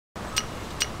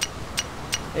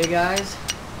Hey guys,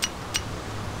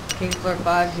 King Clark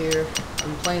 5 here.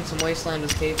 I'm playing some Wasteland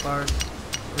with K-Farts.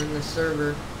 We're in this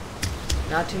server.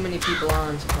 Not too many people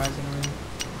on, surprisingly.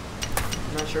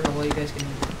 I'm not sure how well you guys can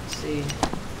see.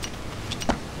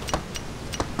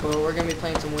 But we're gonna be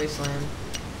playing some Wasteland.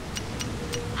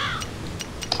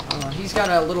 He's got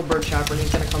a little bird chopper and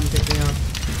he's gonna come pick me up.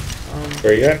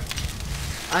 Where you at?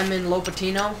 I'm in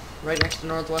Lopatino, right next to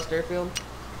Northwest Airfield.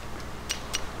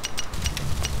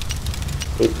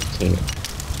 Lopatino.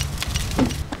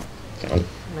 Found it.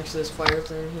 Next to this fire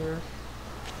thing here.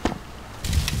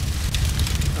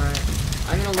 Alright.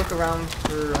 I'm gonna look around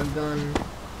for a gun.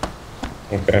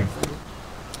 Okay.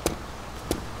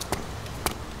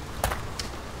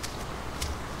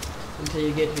 Until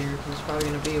you get here, because it's probably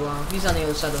gonna be a while. He's on the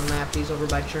other side of the map. He's over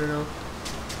by Cherno.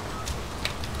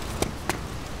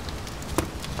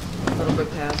 A little bit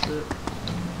past it.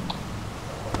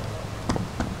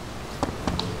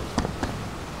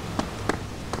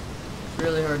 It's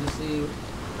really hard to see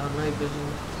without night vision.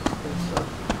 Good stuff.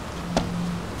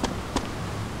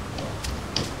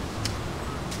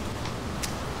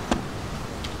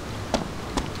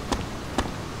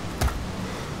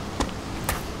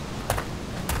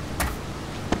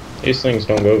 These things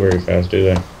don't go very fast, do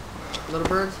they? Little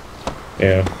birds?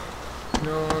 Yeah.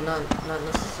 No, not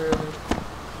necessarily.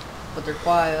 But they're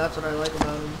quiet. That's what I like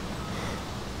about them.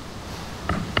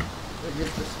 They're good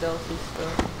for stealthy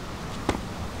stuff.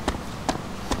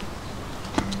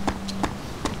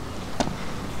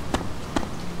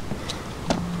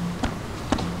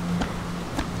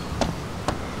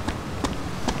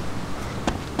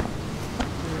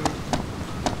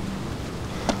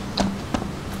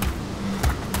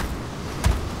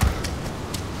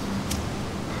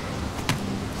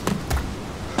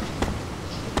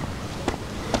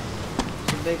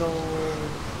 Big old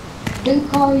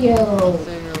Lucario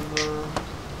thing of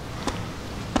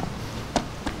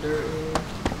dirt here.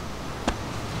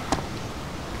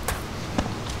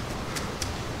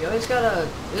 You always gotta.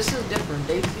 This is different.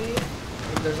 Daisy,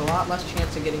 there's a lot less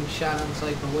chance of getting shot on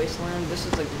sight. But Wasteland, this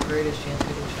is like the greatest chance of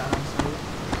getting shot on sight.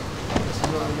 This is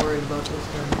what I'm worried about this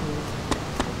time here.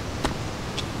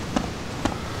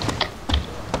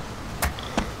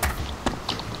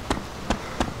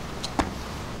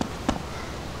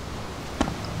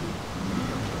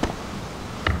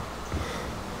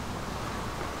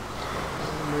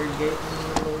 Gate in the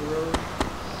middle of the road.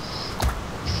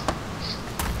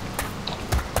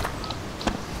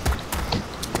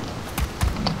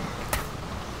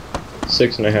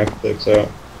 Six and a half clicks out.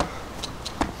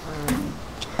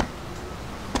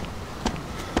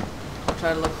 I'll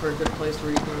try to look for a good place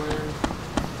where you can land.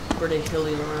 Pretty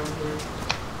hilly around here.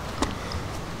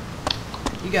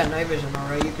 You got night vision,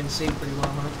 alright? You can see pretty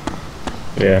well, huh?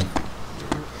 Yeah.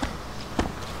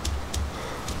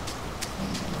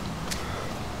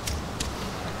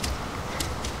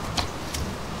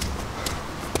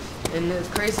 And the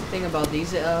crazy thing about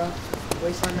these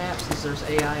Wasteland maps is there's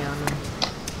AI on them.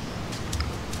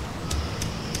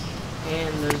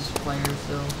 And there's players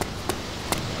still.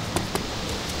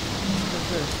 What's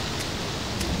this?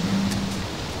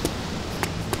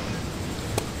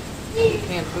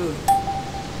 Canned food.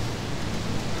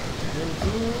 And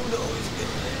food always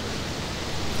good.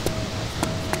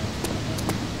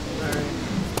 Alright.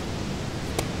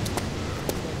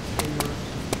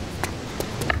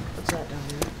 What's that down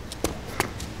here?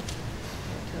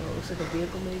 Looks like a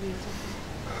vehicle maybe or something.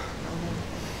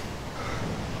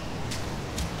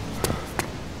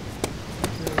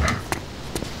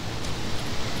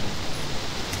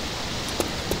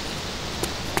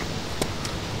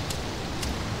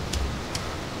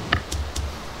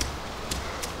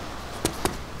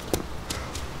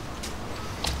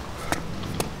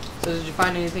 So did you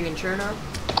find anything in Cherno?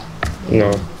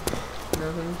 No.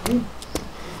 Nothing?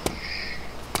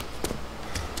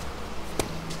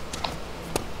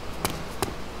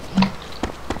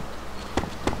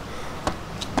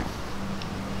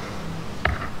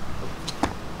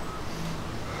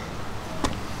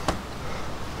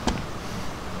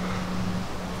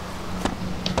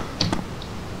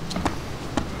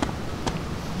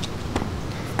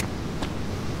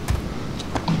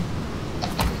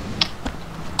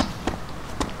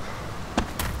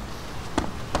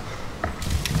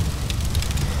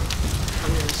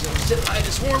 Sit by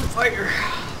this warm fire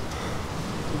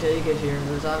until you get here.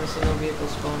 There's obviously no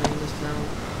vehicles spawning in this town.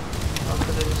 How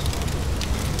could I just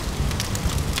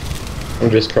spawn?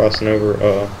 I'm just crossing over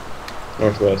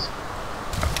northwest.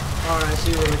 Alright, I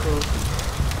see you really close.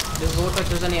 Does it look like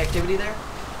there's any activity there?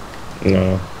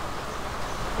 No.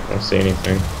 I don't see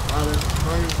anything. Wow, there's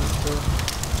tons of stuff.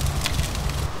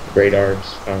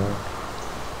 Radars.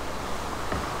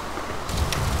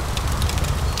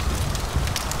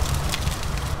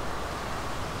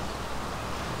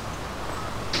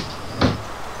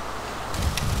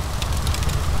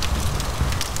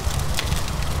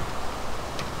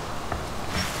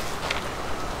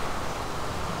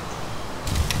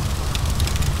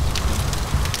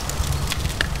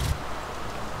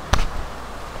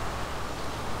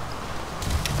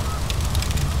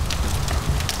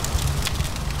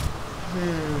 Okay,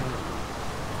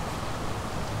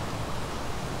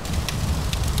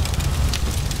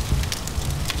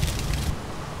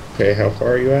 how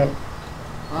far are you at?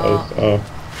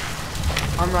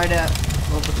 I'm right at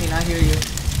Palpatine, I hear you.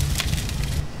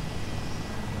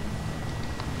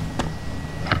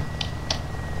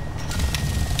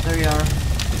 There you are.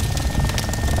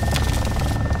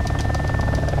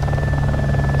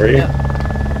 Are you? Yep.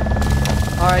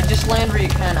 Alright, just land where you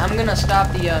can. I'm gonna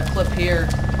stop the clip here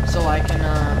so I can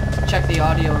check the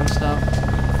audio and stuff.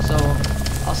 So,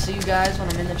 I'll see you guys when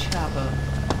I'm in the chopper.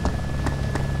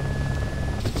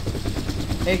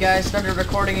 Hey guys, started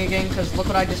recording again because look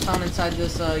what I just found inside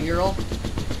this Ural.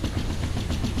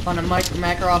 Found a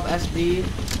Makarov SD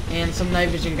and some night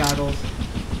vision goggles.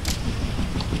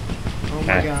 Oh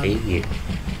my god.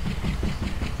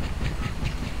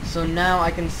 So now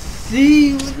I can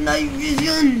see with night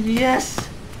vision! Yes!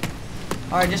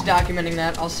 Alright, just documenting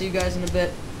that. I'll see you guys in a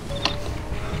bit.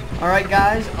 Alright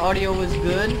guys, audio was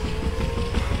good.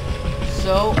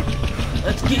 So,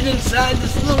 let's get inside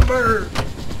this little bird!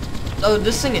 Oh,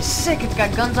 this thing is sick. It's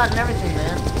got guns on it and everything,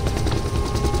 man.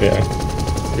 Yeah.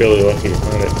 Really lucky to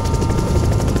find it.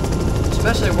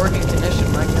 Especially working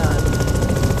condition, my god.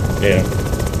 Yeah.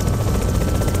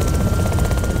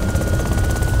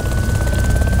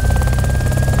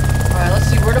 Alright, let's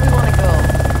see. Where do we want to go?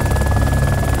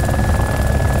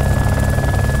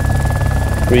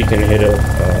 We can hit up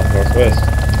northwest.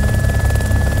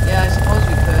 Yeah, I suppose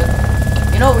we could.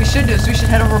 You know what we should do is we should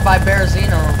head over by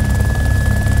Berezino.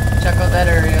 Check out that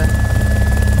area.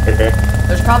 Okay.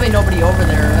 There's probably nobody over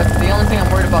there. That's the only thing I'm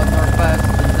worried about northwest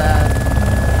is that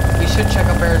we should check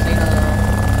out Berezino,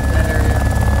 that area.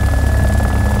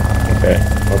 Okay.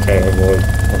 I'll try to avoid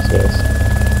northwest.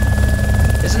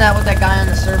 Isn't that what that guy on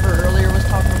the server earlier was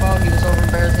talking about? He was over in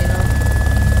Berezino?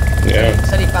 Yeah. He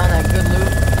said he found that good loot.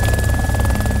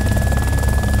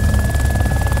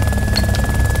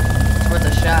 It's worth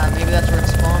a shot. Maybe that's where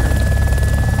it's spawning.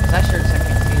 'Cause I sure as heck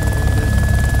can't see anything good.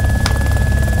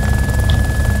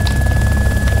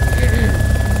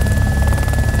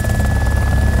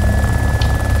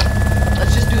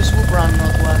 Let's just do a swoop around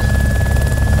northwest.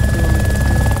 See what we can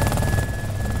see.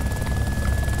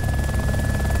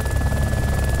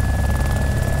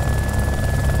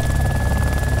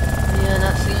 Yeah,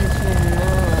 not seeing too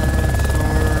much,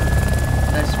 or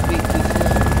did I speak too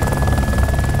soon?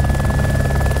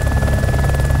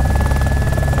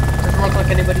 Doesn't look like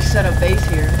anybody set up base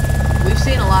here. We've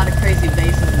seen a lot of crazy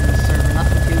bases in this server,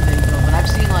 nothing too big though, but I've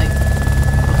seen like,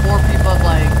 before people have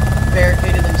like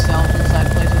barricaded themselves inside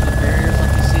places with barriers,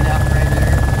 like you see that one right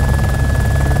there.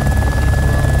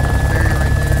 That's a barrier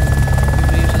right there.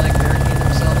 People usually like barricade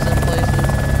themselves in places,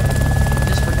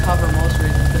 just for cover most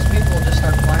reasons, because people will just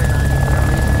start firing on you for no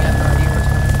reason, you have no idea where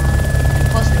it's coming from. And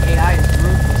plus the AI is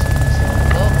ruthless in this,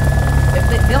 so if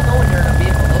they'll know when you're in a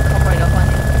vehicle, they'll come right up on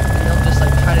you, and they'll just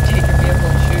like try to take your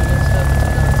vehicle and shoot you and stuff. It's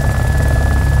nuts.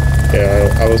 Yeah,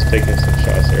 I was taking some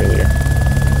shots earlier.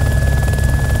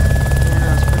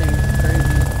 Yeah, it's pretty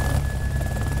crazy.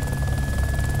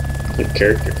 The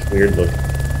character's weird looking.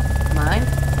 Mine?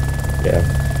 Yeah.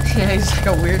 Yeah, he's like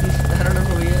a weird, I don't know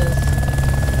who he is.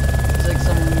 He's like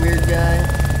some weird guy.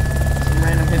 Some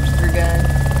random hipster guy.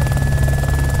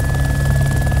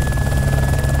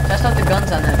 Test out the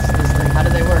guns on this thing. How do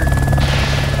they work?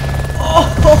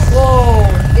 Oh,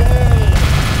 dang!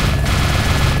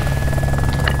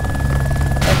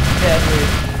 That's deadly.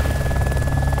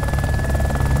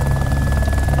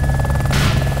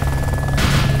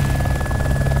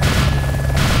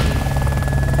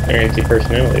 They're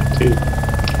anti-personality too.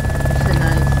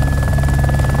 Nice.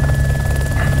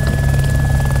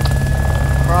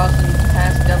 Crossing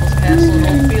past Devil's Castle and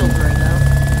Old Fields right now.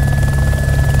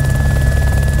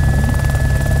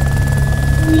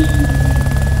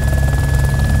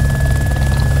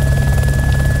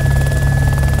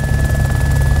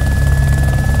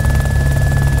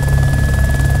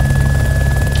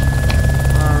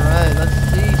 Alright, let's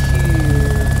see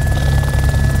here.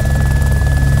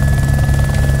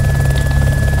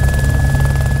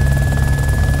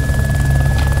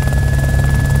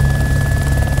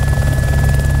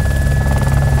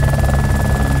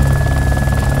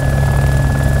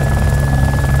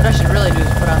 What I should really do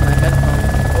is put on my headphones.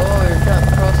 Oh, you're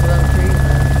cutting across them trees,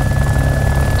 man.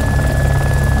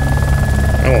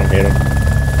 I won't hit him.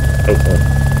 Hopefully.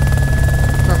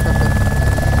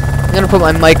 I'm gonna put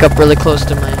my mic up really close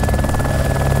to my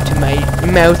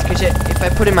mouth, because if I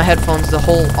put in my headphones, the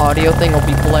whole audio thing will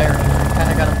be blaring. I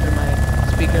kind of got them through my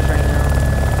speakers right now.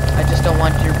 I just don't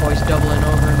want your voice doubling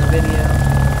over in the video.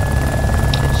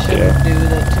 It shouldn't do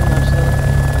that too much, though.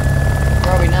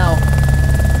 Where are we now?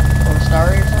 Oh,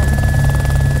 Starry or something?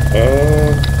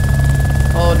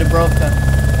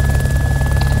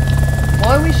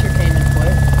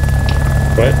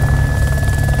 What?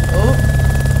 Oh,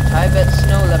 Tibet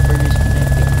snow leopard is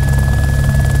connecting.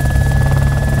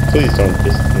 Please don't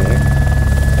disconnect.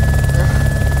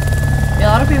 Yeah,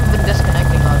 a lot of people have been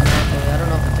disconnecting automatically. I don't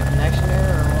know if it's a connection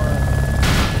error or what.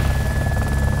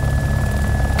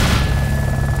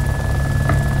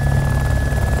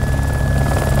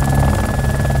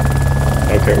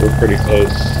 Okay, we're pretty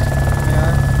close. We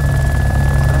are.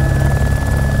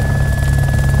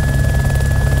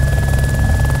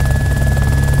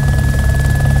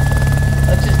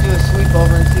 Let's just do a sweep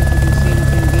over and see if we can see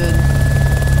anything good.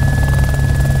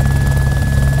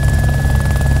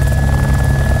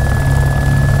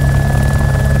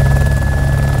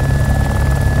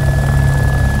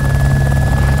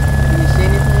 Can you see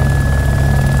anything?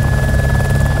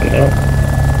 No.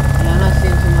 Yeah, I'm not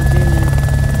seeing too much either.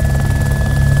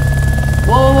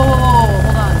 Whoa, whoa, whoa, whoa,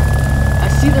 hold on. I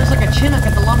see there's like a Chinook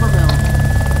at the lumber mill.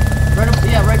 Right up,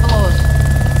 yeah, right below us.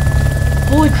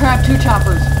 Holy crap, 2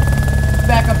 choppers.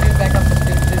 Back up, dude, back up.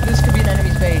 This could be an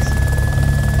enemy's base.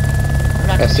 I'm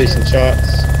not I too see sure. some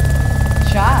shots.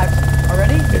 Shots?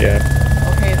 Already? Yeah.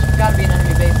 Okay, it's gotta be an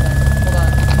enemy base then. Hold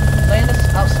on. Land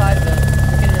us outside of it.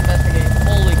 We can investigate.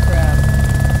 Holy crap.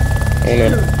 Oh no.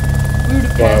 Dude, we would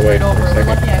have Fly passed away right for over a it. We're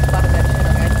second. lucky I spotted that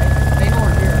Chinook. They know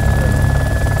we're here. Sure.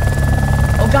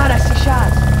 Oh god, I see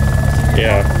shots. I see what you're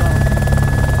Yeah. talking about.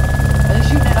 Are they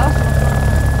shooting at us or what's going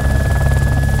on?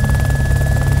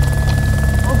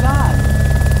 Oh god.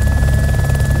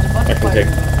 There's a bunch I of can fighters take-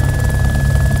 going on.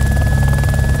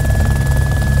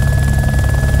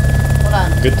 Hold on.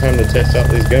 Good time to test out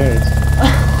these guns.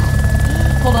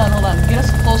 Hold on, hold on. Get us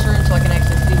closer in so I can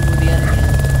actually see who the enemy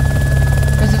is.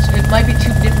 Because it might be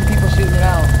 2 different people shooting it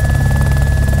out.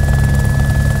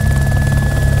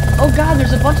 Oh god,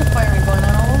 there's a bunch of firing going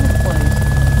on all over the place.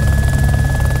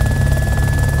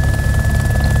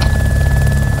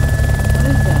 What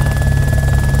is that?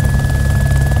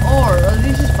 Oh, are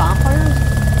these just bonfires?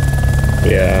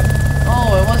 Yeah.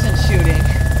 Oh, it wasn't shooting.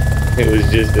 It was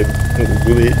just a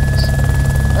glitch.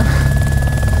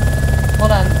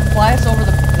 Hold on, fly us over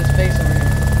this base over here.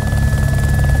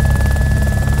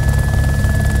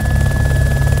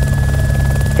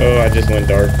 Oh, I just went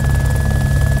dark.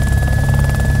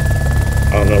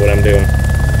 I don't know what I'm doing.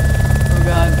 Oh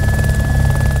god.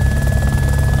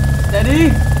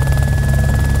 Steady!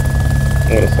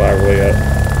 I'm gonna fly way up.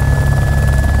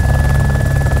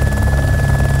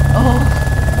 Oh.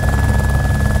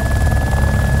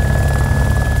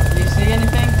 Do you see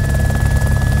anything?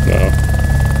 No.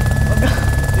 Oh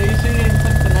god. Do you see anything?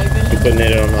 Click the night I'm vision? putting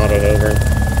it on auto over.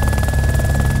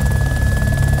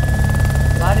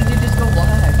 Why did you just go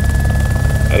black?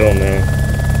 I don't know.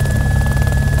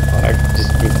 I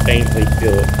just can faintly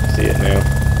feel it. See it now.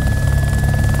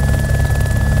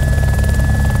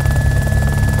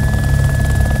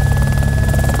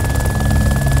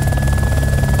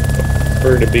 I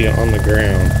prefer to be on the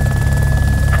ground.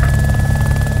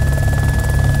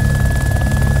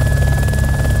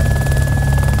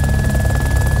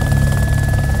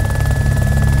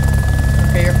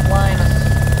 Okay, you're flying us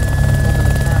over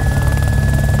the town now.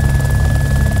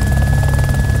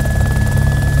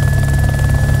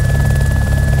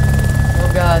 Oh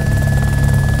god.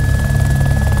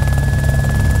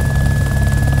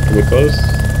 Are we close?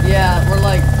 Yeah, we're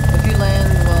like, if you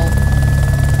land, well...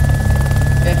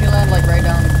 Yeah, if you land like right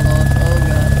down below us. Oh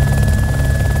god.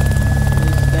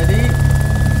 Just steady.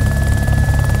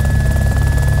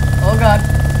 Oh god.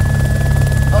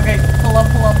 Okay, pull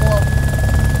up, pull up, pull up.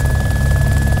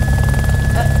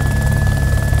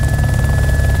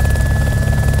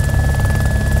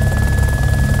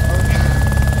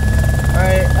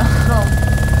 Alright,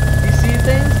 you see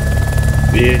things?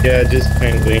 Yeah, just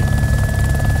faintly.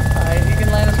 Alright, you can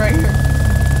land us right here.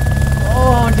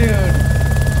 Oh, dude.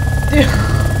 Dude.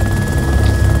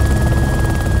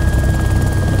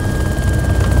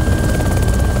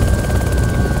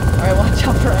 Alright, watch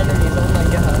out for enemies. Oh my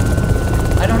god.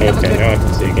 I don't have a Okay, good... now I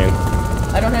can see again.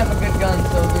 I don't have a good gun,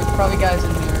 so there's probably guys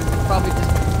in here. They probably just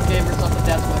gave herself a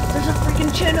death wish. There's a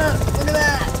freaking Chinook! Look at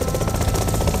that!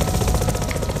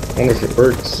 I wonder if it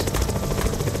works.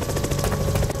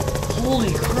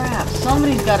 Holy crap,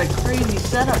 somebody's got a crazy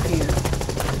setup here.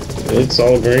 It's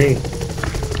all green.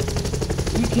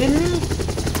 You kidding me?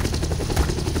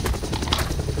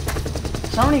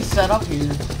 Somebody's set up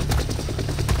here.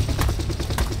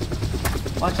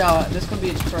 Watch out, this could be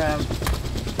a trap.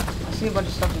 I see a bunch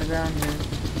of stuff on the ground here.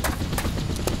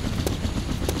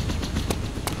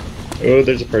 Oh,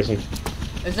 there's a person.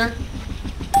 Is there?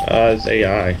 It's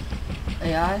AI.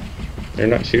 AI? They're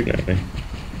not shooting at me.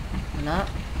 Or not?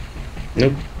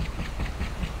 Nope.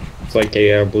 It's like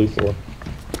AI Blue 4.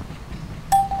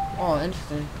 Oh,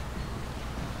 interesting.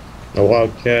 A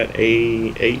Wildcat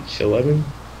AH-11.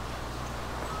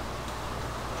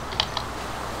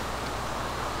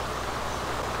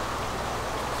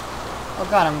 Oh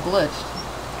god, I'm glitched.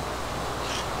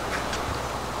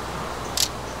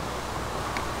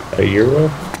 A Euro.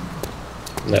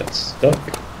 That's stuck.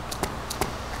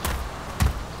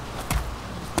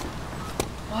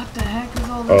 What the heck is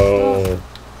all this Oh,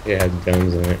 stuff? it had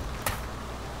guns in it.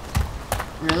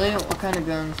 Really? What kind of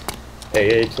guns?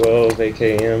 AA-12,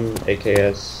 AKM,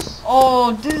 AKS,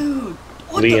 Oh, dude!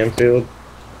 What Lee the? Enfield,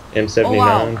 M79. Oh,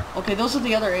 wow. Okay, those are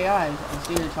the other AIs. I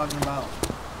see what you're talking about.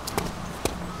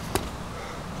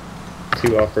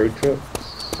 2 off-road trucks.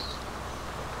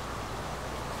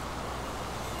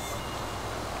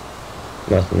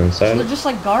 Nothing So inside they're it. just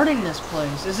like guarding this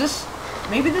place. Is this...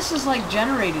 Maybe this is like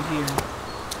generated here.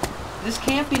 This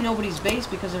can't be nobody's base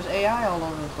because there's AI all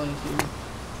over the place here.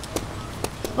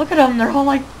 Look at them, they're all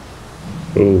like...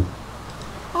 Ooh,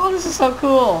 Oh, this is so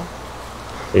cool.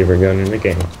 favorite gun in the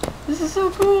game. This is so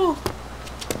cool.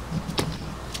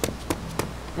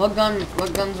 What guns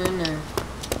are in there?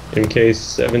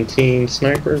 MK17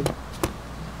 sniper.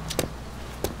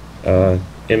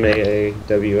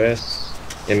 MAAWS.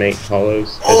 M8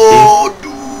 hollows. SD. Oh,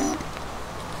 dude!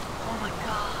 Oh my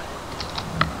god.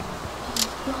 All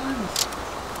these guns.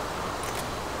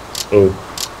 Oh,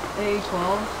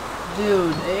 AA-12?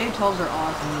 Dude, AA-12s are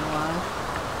awesome, you know why?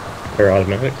 they're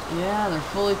automatic. Yeah, they're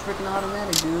fully freaking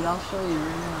automatic, dude. I'll show you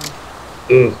right now.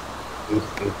 Ooh.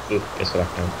 Ooh. Guess what I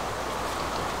found?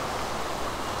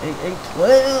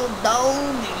 AA-12,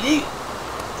 dog, yeah.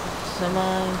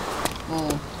 Semi.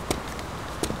 Full.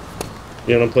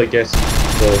 You wanna play guess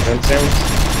the gun sounds?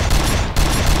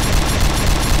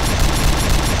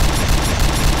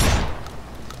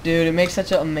 Dude, it makes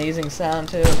such an amazing sound,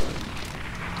 too.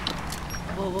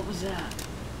 Whoa, what was that?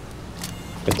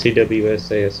 A TWS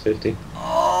AS50.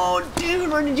 Oh, dude,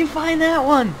 where did you find that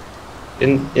one?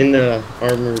 In the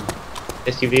armored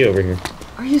SUV over here.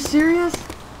 Are you serious?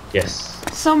 Yes.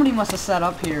 Somebody must have set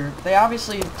up here. They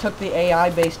obviously took the AI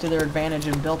base to their advantage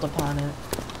and built upon it.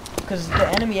 Because the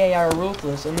enemy AI are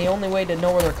ruthless, and the only way to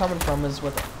know where they're coming from is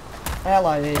with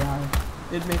allied AI.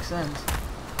 It makes sense.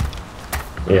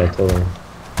 Yeah, totally.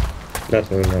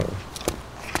 Nothing in that one.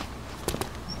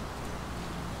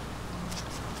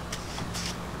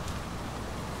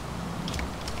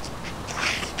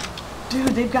 Dude,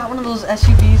 they've got one of those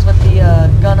SUVs with the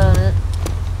gun on it.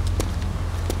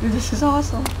 Dude, this is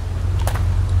awesome.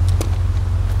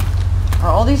 Are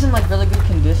all these in like really good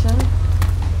condition?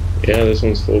 Yeah, this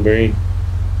one's full green.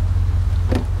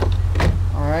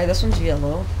 Alright, this one's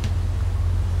yellow.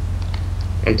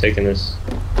 I'm taking this.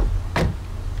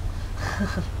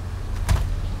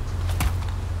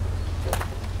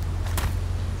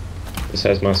 This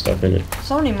has my stuff in it.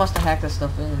 Somebody must have hacked this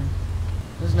stuff in.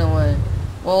 There's no way.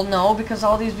 Well, no, because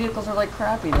all these vehicles are like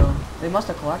crappy though. They must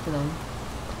have collected them.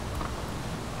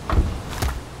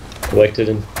 Collected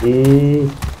in. Ooh.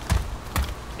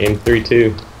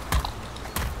 M32.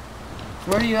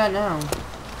 Where are you at now?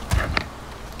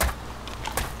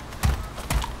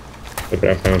 Look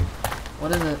what I found.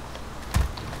 What is it?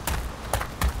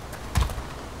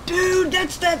 Dude,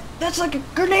 that's like a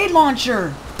grenade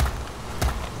launcher!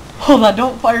 Hold on,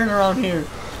 don't fire it around here.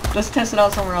 Let's test it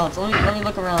out somewhere else. Let me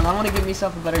look around. I want to give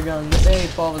myself a better gun. This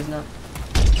AA-12 is not.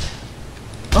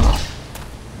 Oh,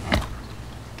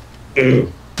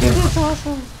 that's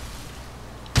awesome.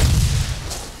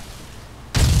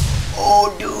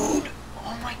 Oh, dude.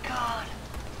 Oh my god.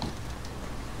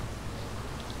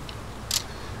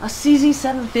 A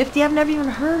CZ750? I've never even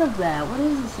heard of that. What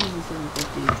is a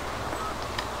CZ750?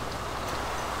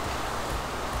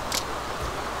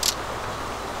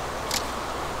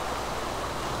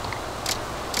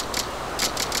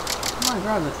 Come on,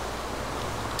 grab it.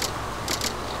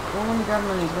 Don't let me grab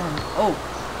one of these guns. Oh!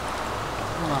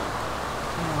 Hold on.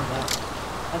 I don't want that.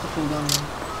 That's a cool gun, man.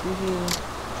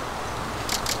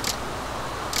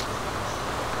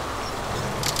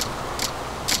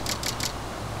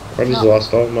 I just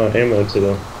lost all my ammo to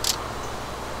the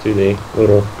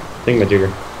little thingamajigger.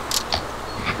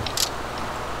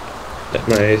 That's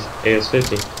my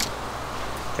AS50.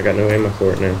 I got no ammo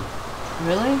for it now.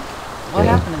 Really? What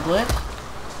Yeah. happened? A glitch?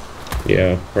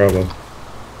 Yeah, probably.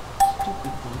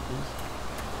 Stupid glitches.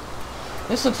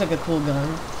 This looks like a cool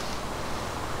gun.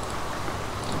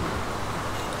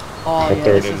 Oh I'll yeah,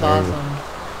 throw it this in is there. awesome.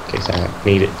 In case I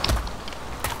need it.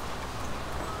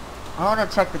 I want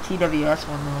to check the TWS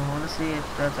one though. I want to see if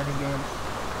that's any good.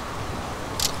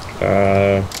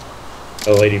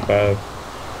 L85.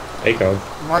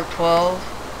 ACOG. Mark 12.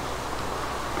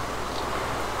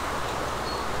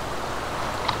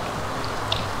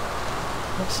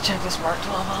 Let's check this Mark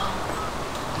 12 out.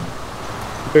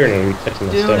 You better not be touching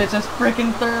my Dude, stuff. it's a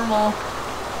freaking thermal.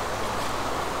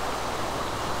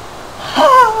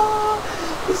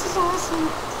 This is awesome.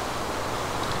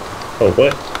 Oh,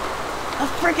 what? A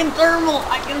freaking thermal.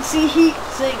 I can see heat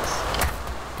sinks.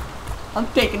 I'm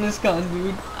taking this gun,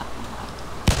 dude.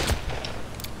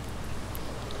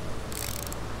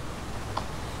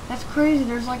 That's crazy.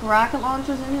 There's like rocket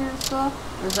launchers in here and stuff.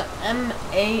 There's a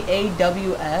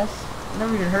MAAWS. I've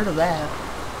never even heard of that.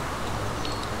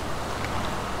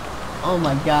 Oh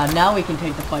my god, now we can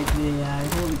take the fight to the AI.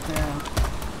 Holy crap.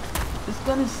 This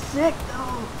gun is sick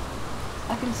though.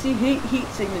 I can see heat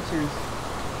signatures.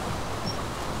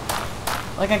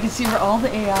 Like I can see where all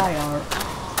the AI are.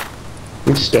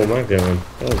 You stole my gun.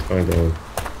 That was my gun.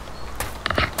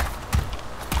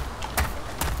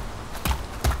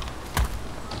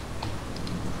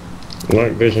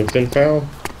 Night vision fin foul?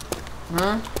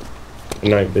 Huh?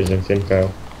 Night vision fin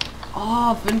foul.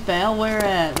 Oh, Finfail, where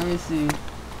at? Let me see.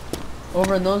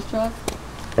 Over in those trucks?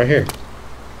 Right here.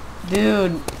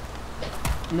 Dude.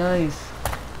 Nice.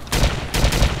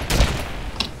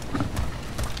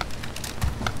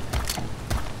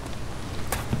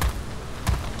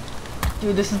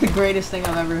 Dude, this is the greatest thing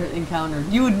I've ever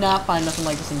encountered. You would not find nothing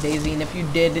like this in DayZ, and if you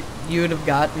did, you would have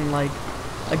gotten, like,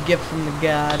 a gift from the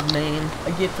God, man.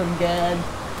 A gift from God.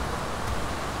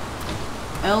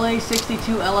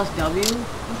 LA62 LSW?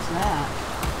 What's that?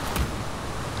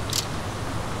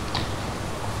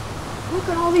 Look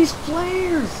at all these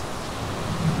flares!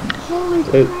 Holy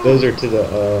crap! Those are to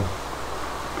the,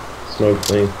 smoke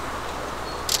thing.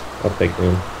 I'll take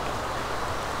them.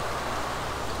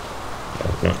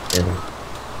 Oh, not terrible.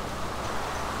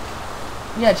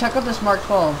 Yeah, check out this Mark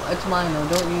 12. It's mine though,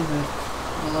 don't use it.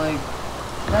 But like,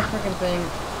 that freaking thing,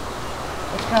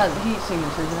 it's got heat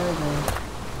signatures and everything.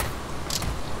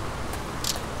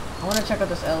 I want to check out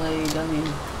this LAW.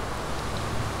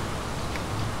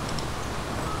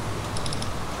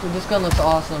 Dude, this gun looks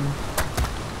awesome.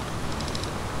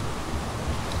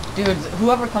 Dude,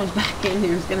 whoever comes back in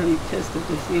here is gonna be pissed if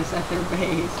they see us at their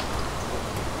base.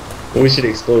 We should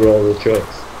explode all the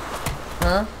trucks.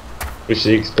 Huh? We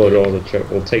should explode all the trucks.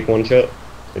 We'll take one truck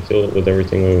and fill it with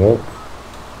everything we want.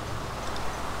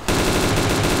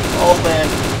 Oh man.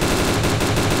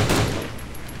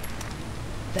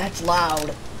 That's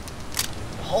loud.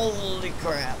 Holy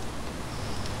crap.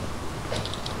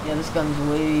 Yeah, this gun's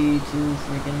way too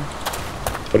freaking...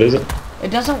 What is it? It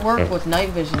doesn't work Oh. with night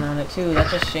vision on it too.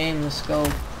 That's a shame, the scope.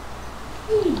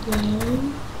 Here you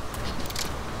go.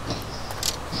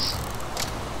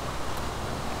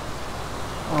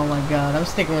 Oh my god, I'm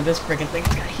sticking with this freaking thing.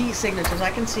 It's got heat signatures.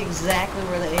 I can see exactly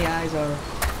where the AIs are.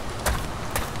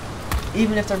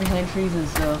 Even if they're behind trees and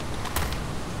stuff.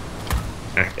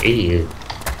 Ah, idiot.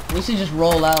 We should just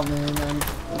roll out, man,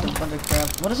 with a bunch of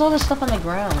crap. What is all this stuff on the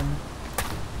ground?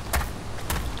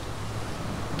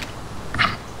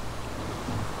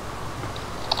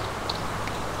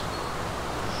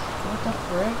 What the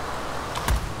frick?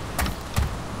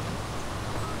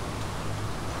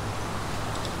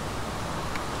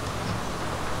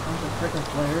 Bunch of frickin'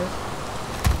 flares.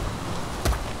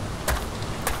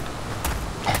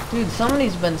 Dude,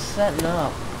 somebody's been setting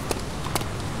up.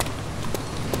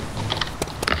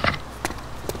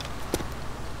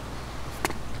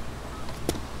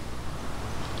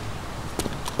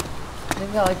 They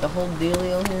got like the whole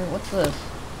dealio here. What's this?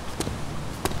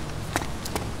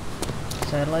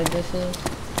 Satellite dishes?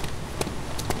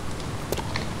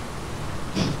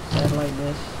 Satellite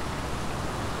dish.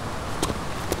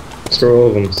 Scroll all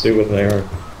of them, see what they are.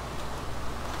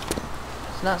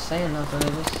 It's not saying nothing,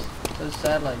 it just says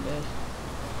satellite dish.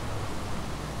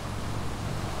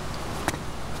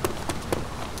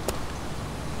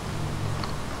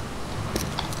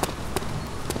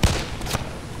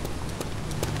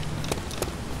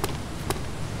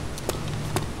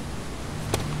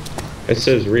 It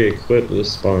says re-equip the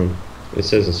spawn. It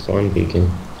says a spawn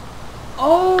beacon.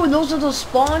 Oh, those are those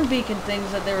spawn beacon things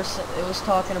that it was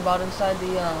talking about inside the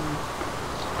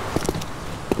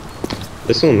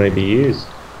This one may be used.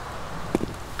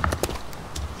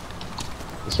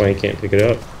 That's why you can't pick it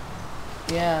up.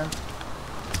 yeah.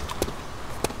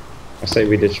 I say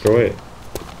we destroy it.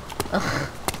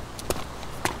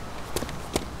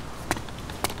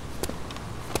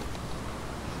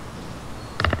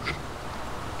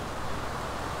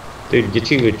 Dude,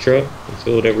 get you a truck and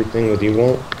fill everything with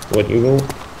what you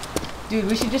want. Dude,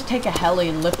 we should just take a heli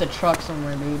and lift a truck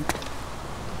somewhere, dude.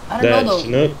 I don't That know though.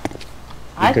 Chinook, you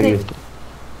I can think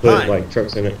put Fine. like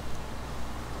trucks in it.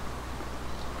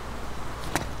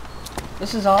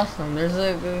 this is awesome. There's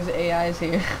AIs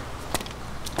here.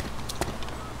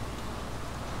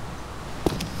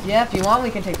 Yeah, if you want,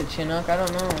 we can take the Chinook. I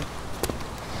don't know.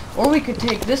 Or we could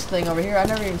take this thing over here. I've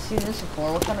never even seen this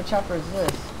before. What kind of chopper is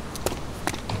this?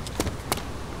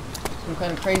 Some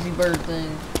kind of crazy bird thing.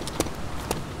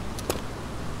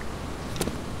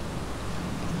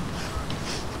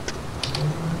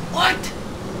 What?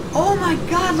 Oh my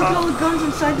god, look at all the guns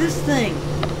inside this thing.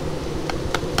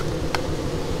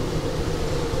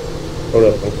 Hold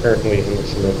up, I'm currently in the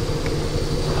Chinook.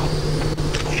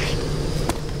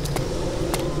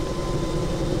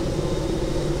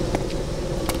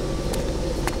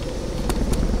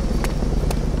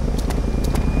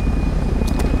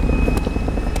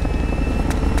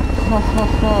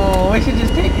 Oh, we should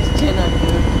just take his Chinook,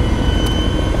 dude.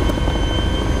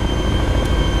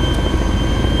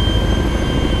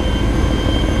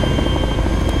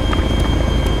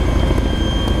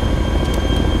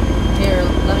 Here,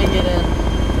 let me get in.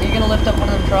 Are you gonna lift up one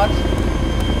of them trucks?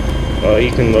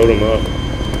 You can load them up.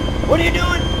 What are you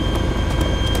doing?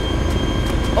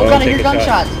 Oh god, I hear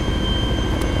gunshots.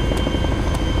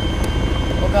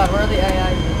 Oh god, where are the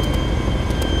AIs?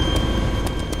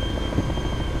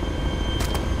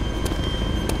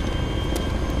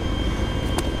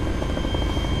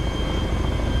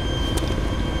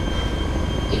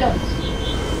 You don't see me.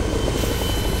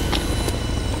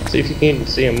 See if you can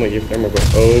see them with your thermal gun.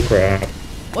 Oh crap.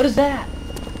 What is that?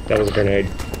 That was a grenade.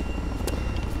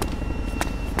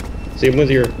 See him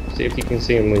with your. See if you can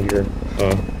see him with your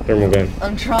thermal gun.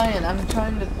 I'm trying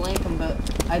to flank them, but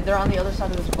they're on the other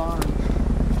side of this barn.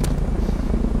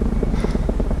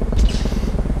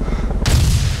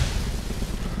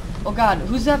 Oh god,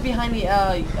 who's that behind the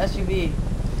SUV?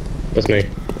 That's me.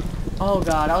 Oh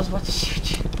god, I was about to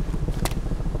shoot you.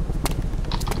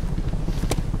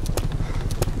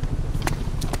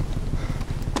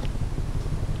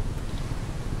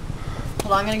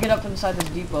 Hold on, I'm gonna get up inside this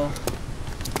depot.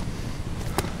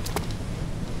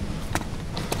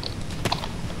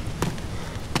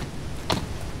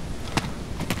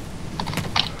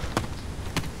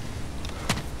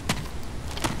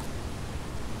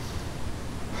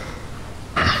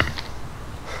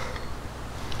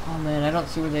 Oh man, I don't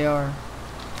see where they are.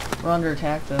 We're under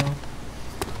attack though.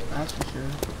 That's for sure.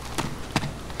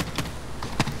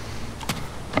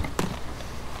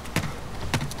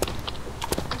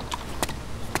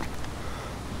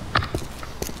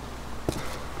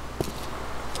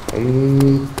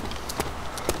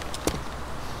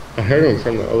 I heard him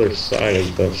from the other side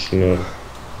of the Chinook.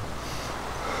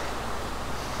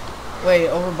 Wait,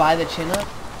 over by the Chinook?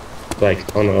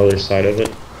 Like on the other side of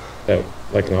it. That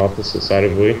like the opposite side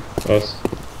of us.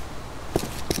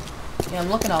 Yeah, I'm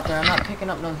looking out there. I'm not picking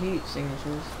up no heat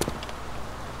signatures.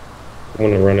 I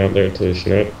want to run out there to the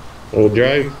Chinook. Well,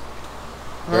 drive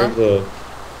the.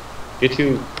 Get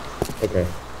you. Okay.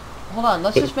 Hold on,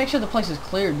 let's just make sure the place is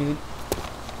clear, dude.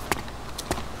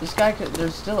 This guy could.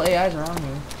 There's still AIs around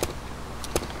here.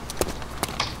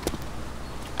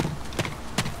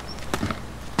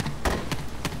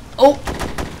 Oh!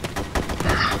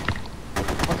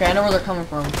 Okay, I know where they're coming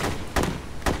from.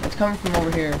 It's coming from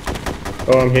over here.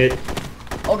 Oh, I'm hit.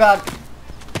 Oh god.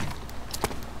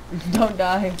 Don't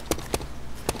die.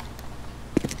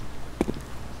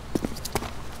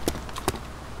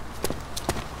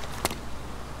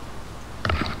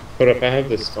 Hold up, I have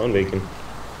this spawn beacon.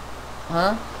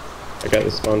 Huh? I got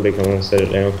the spawn beacon. I want to set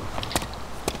it down.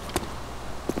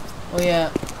 Oh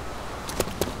yeah.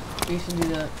 We should do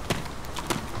that.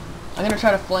 I'm gonna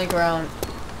try to flank around.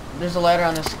 There's a ladder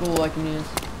on this school I can use.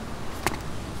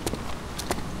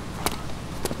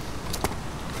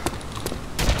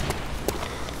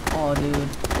 Oh, dude.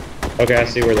 Okay, I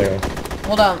see where they are.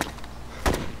 Hold on.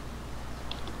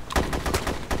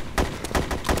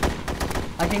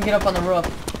 I can get up on the roof.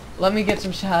 Let me get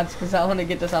some shots, because I want to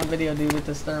get this on video, dude, with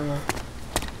this thermal.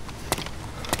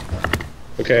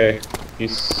 Okay,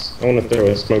 I want to throw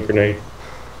a smoke grenade.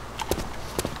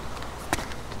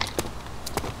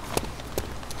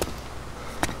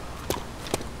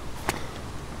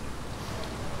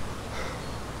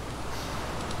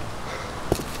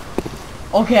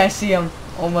 Okay, I see him.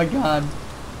 Oh my god.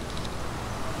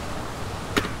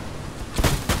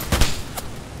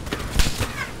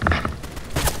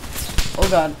 Oh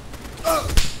god.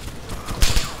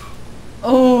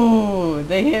 Oh,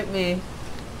 they hit me.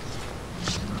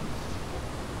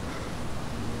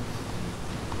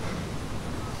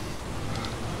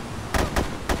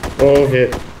 Oh,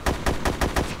 hit.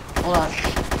 Hold on.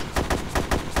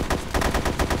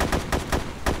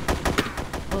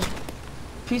 Those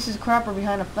pieces of crap are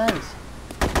behind a fence.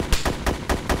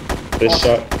 This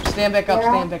shot. Stand back up,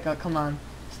 stand back up. Come on.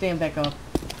 Stand back up.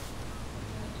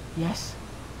 Yes.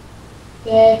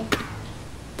 Okay.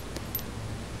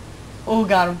 Oh,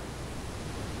 got him.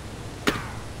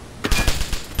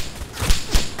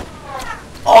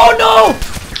 Oh, no!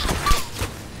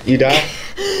 You die?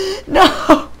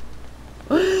 No!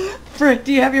 Frick,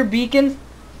 do you have your beacon?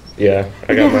 Yeah,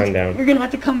 I got mine down. You're gonna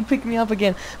have to come pick me up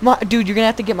again. Dude, you're gonna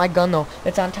have to get my gun, though.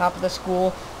 It's on top of the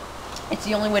school. It's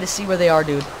the only way to see where they are,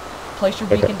 dude. Place your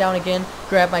beacon down again,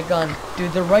 grab my gun.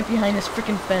 Dude, they're right behind this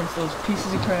freaking fence, those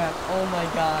pieces of crap. Oh my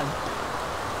god.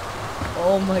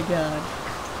 Oh my god.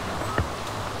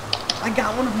 I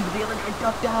got one of them, but the other guy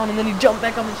ducked down, and then he jumped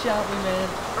back up and shot me, man.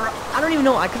 Or, I don't even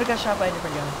know, I could've got shot by a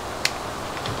different guy.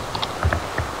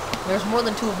 There's more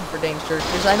than 2 of them for dang sure,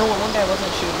 because I know when one guy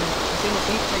wasn't shooting, I seen the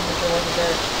feet signature wasn't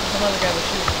there, some other guy was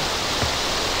shooting.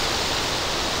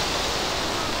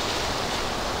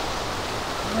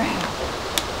 Crap.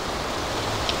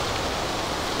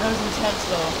 That was intense,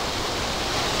 though.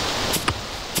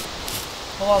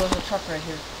 Oh, wow, there's a truck right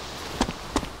here.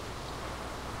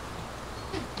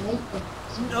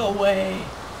 No way.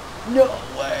 No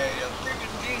way. A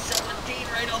freaking G17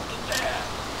 right off the bat.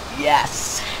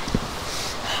 Yes.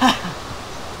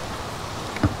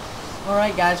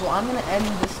 Alright, guys. Well, I'm going to end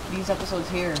these episodes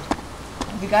here.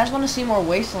 If you guys want to see more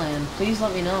Wasteland, please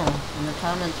let me know in the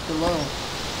comments below.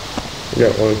 You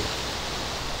got one.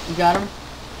 You got him?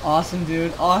 Awesome,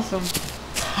 dude. Awesome.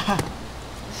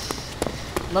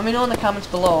 Let me know in the comments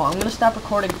below. I'm going to stop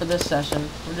recording for this session.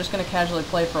 We're just going to casually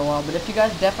play for a while. But if you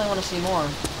guys definitely want to see more,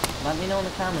 let me know in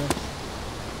the comments.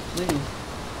 Please.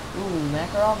 Ooh,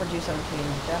 Makarov or G17?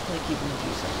 Definitely keeping the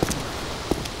G17.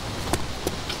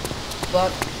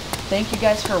 But, thank you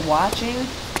guys for watching.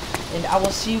 And I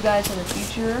will see you guys in the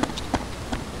future.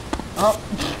 Oh,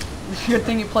 good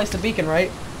thing you placed the beacon,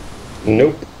 right?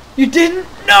 Nope. You didn't?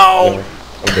 No! No,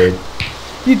 I'm dead.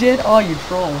 You did? Oh, you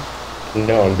troll.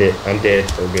 No, I'm dead. I'm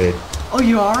dead for good. Oh,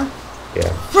 you are?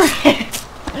 Yeah. Frick!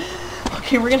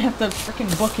 Okay, we're gonna have to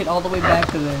freaking book it all the way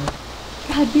back to there.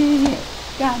 God dang it.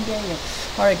 God dang it.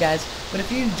 Alright, guys. But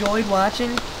if you enjoyed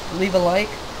watching, leave a like,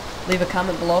 leave a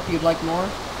comment below if you'd like more,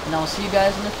 and I'll see you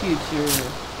guys in the future.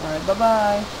 Alright,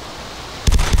 bye-bye.